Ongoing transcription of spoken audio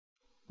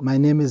My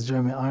name is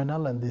Jeremy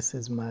Arnold, and this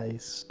is my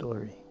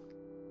story.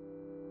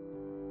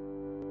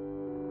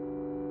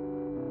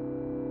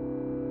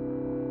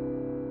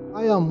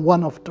 I am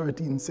one of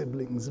 13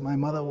 siblings. My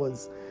mother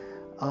was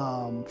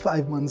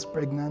 5 months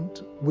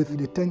pregnant with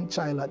the 10th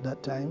child at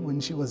that time when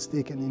she was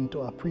taken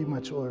into a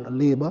premature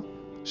labor.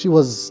 She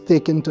was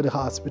taken to the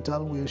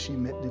hospital where she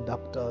met the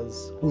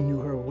doctors who knew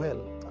her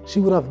well. She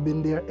would have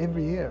been there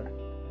every year,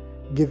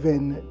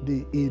 given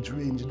the age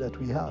range that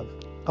we have.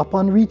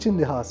 Upon reaching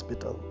the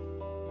hospital,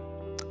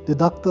 the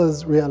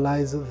doctors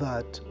realized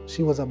that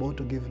she was about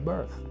to give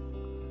birth.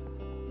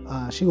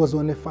 She was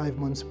only 5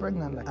 months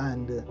pregnant,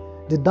 and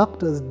the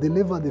doctors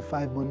delivered the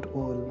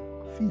 5-month-old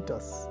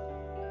fetus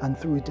and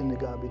threw it in the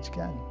garbage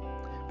can.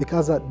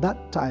 Because at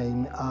that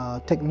time,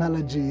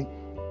 technology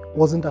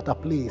wasn't at a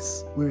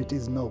place where it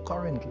is now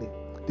currently.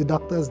 The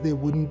doctors, they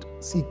wouldn't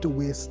seek to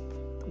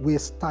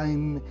waste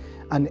time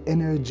and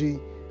energy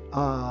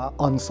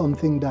on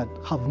something that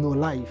have no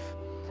life.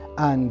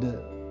 And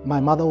my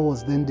mother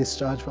was then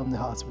discharged from the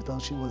hospital.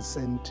 She was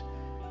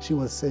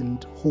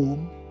sent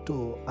home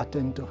to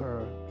attend to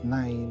her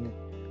 9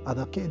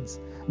 other kids.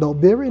 Now,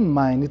 bear in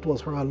mind, it was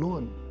her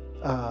alone.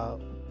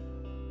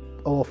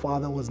 Our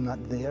father was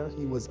not there,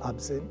 he was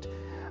absent.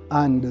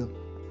 And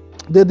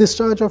they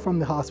discharged her from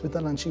the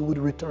hospital, and she would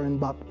return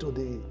back to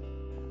the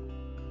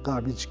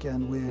garbage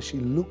can, where she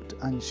looked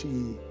and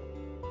she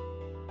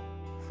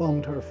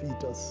found her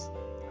fetus,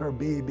 her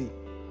baby.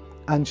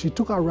 And she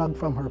took a rag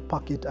from her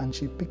pocket and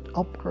she picked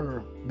up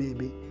her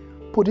baby,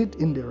 put it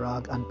in the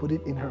rag and put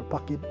it in her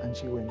pocket, and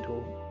she went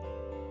home.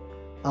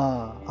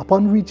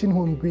 Upon reaching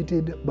home,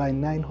 greeted by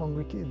 9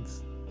 hungry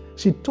kids,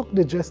 she took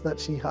the dress that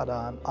she had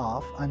on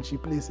off and she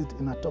placed it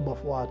in a tub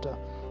of water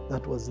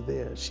that was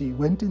there. She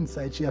went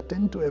inside, she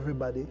attended to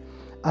everybody,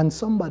 and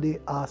somebody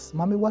asked,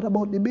 "Mommy, what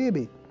about the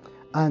baby?"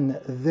 And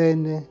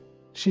then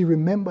she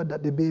remembered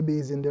that the baby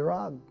is in the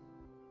rag,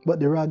 but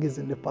the rag is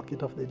in the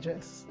pocket of the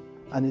dress,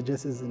 and the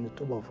dress is in the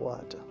tub of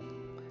water.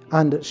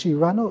 And she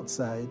ran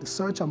outside,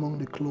 searched among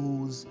the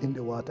clothes in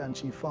the water, and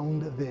she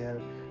found there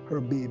her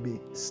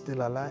baby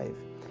still alive.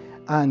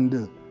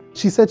 And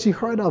she said she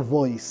heard a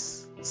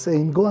voice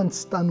saying, "Go and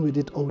stand with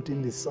it out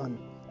in the sun."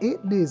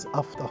 8 days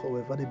after,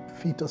 however, the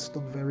fetus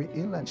took very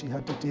ill, and she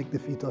had to take the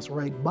fetus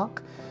right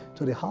back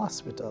to the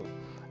hospital.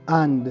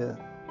 And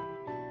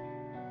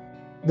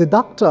the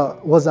doctor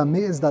was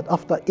amazed that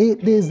after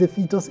 8 days, the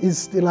fetus is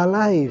still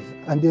alive,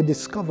 and they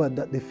discovered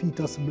that the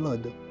fetus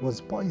blood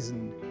was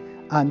poisoned,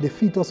 and the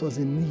fetus was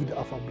in need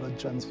of a blood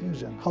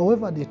transfusion.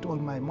 However, they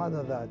told my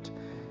mother that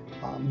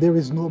there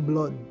is no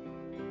blood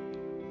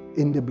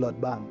in the blood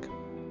bank.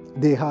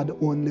 They had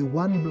only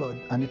one blood,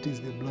 and it is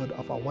the blood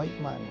of a white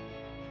man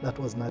that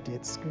was not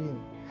yet screened.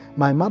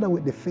 My mother,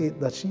 with the faith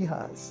that she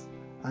has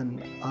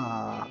and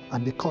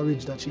the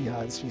courage that she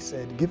has, she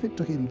said, "Give it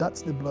to him.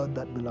 That's the blood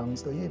that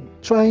belongs to him."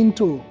 Trying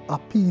to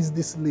appease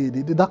this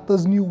lady, the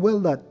doctors knew well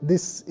that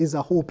this is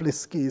a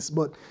hopeless case,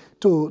 but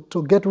to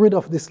get rid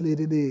of this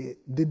lady, they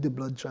did the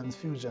blood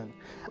transfusion.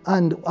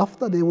 And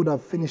after they would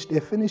have finished, they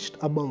finished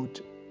about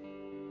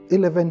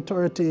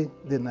 11:30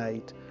 the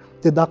night.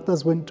 The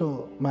doctors went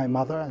to my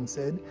mother and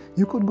said,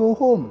 "You could go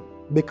home,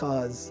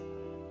 because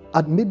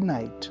at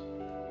midnight,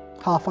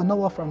 half an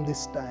hour from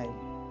this time,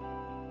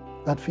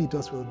 that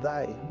fetus will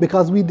die,"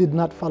 because we did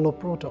not follow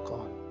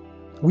protocol.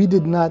 We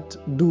did not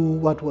do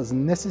what was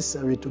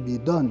necessary to be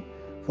done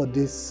for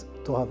this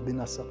to have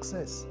been a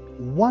success.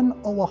 1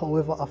 hour,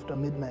 however, after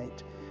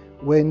midnight,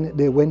 when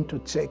they went to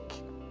check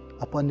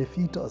upon the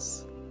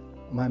fetus,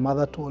 my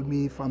mother told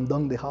me from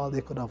down the hall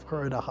they could have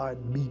heard a heart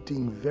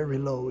beating very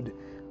loud,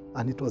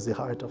 and it was the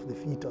heart of the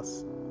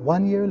fetus.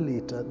 1 year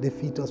later, the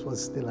fetus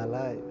was still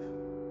alive,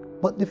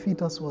 but the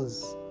fetus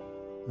was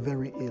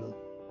very ill.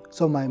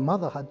 So my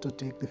mother had to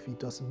take the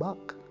fetus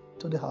back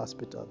to the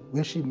hospital,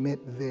 where she met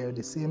there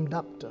the same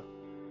doctor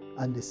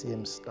and the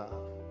same staff.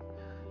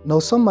 Now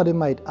somebody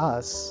might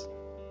ask,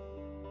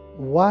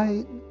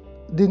 why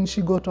didn't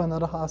she go to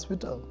another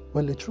hospital?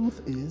 Well, the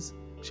truth is,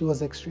 she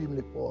was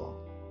extremely poor,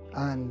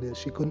 and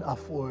she couldn't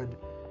afford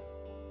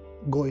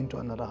going to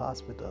another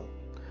hospital.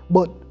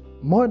 But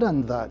more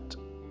than that,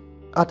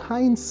 at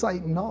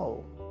hindsight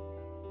now,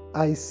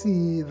 I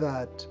see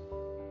that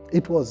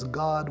it was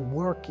God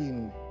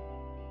working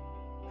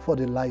for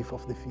the life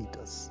of the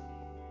fetus.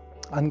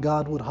 And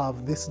God would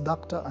have this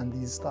doctor and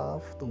these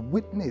staff to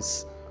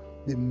witness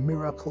the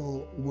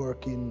miracle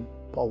working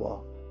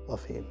power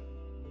of him.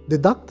 The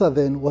doctor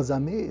then was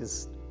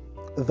amazed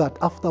that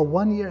after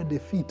 1 year, the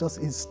fetus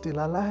is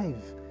still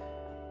alive.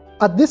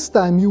 At this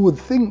time, you would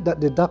think that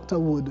the doctor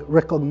would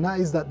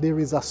recognize that there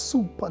is a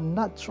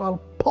supernatural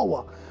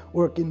power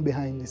working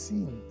behind the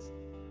scenes.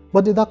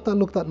 But the doctor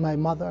looked at my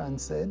mother and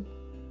said,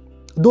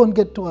 "Don't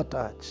get too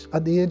attached.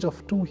 At the age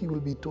of 2, he will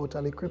be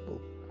totally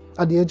crippled.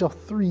 At the age of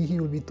 3, he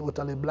will be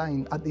totally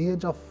blind. At the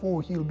age of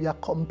 4, he will be a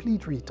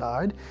complete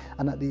retard.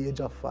 And at the age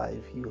of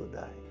 5, he will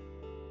die."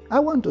 I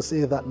want to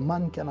say that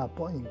man can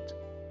appoint,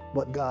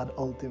 but God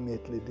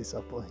ultimately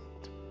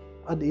disappoints.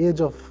 At the age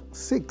of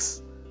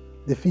 6,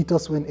 the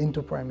fetus went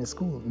into primary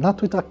school,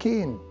 not with a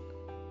cane,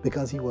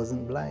 because he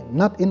wasn't blind,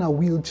 not in a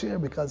wheelchair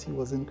because he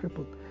wasn't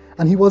crippled,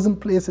 and he wasn't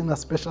placed in a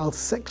special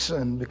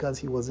section because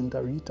he wasn't a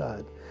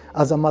retard.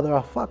 As a matter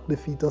of fact, the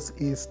fetus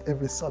aced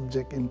every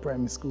subject in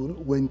primary school,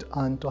 went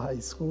on to high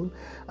school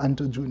and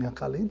to junior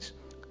college.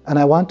 And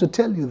I want to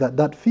tell you that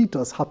that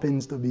fetus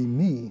happens to be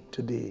me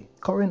today.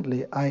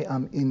 Currently, I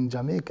am in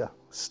Jamaica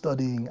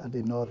studying at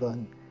the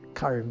Northern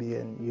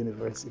Caribbean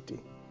University.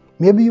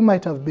 Maybe you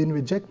might have been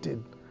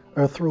rejected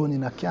or thrown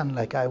in a can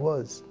like I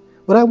was.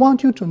 But I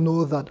want you to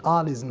know that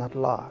all is not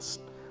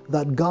lost,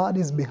 that God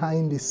is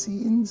behind the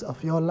scenes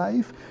of your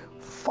life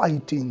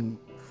fighting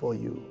for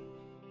you.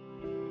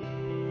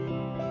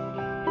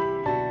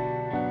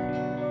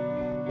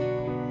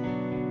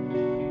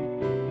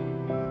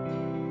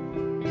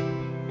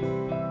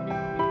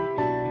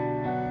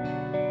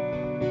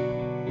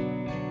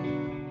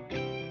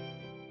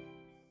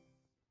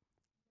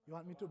 You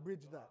want me to bridge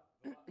that?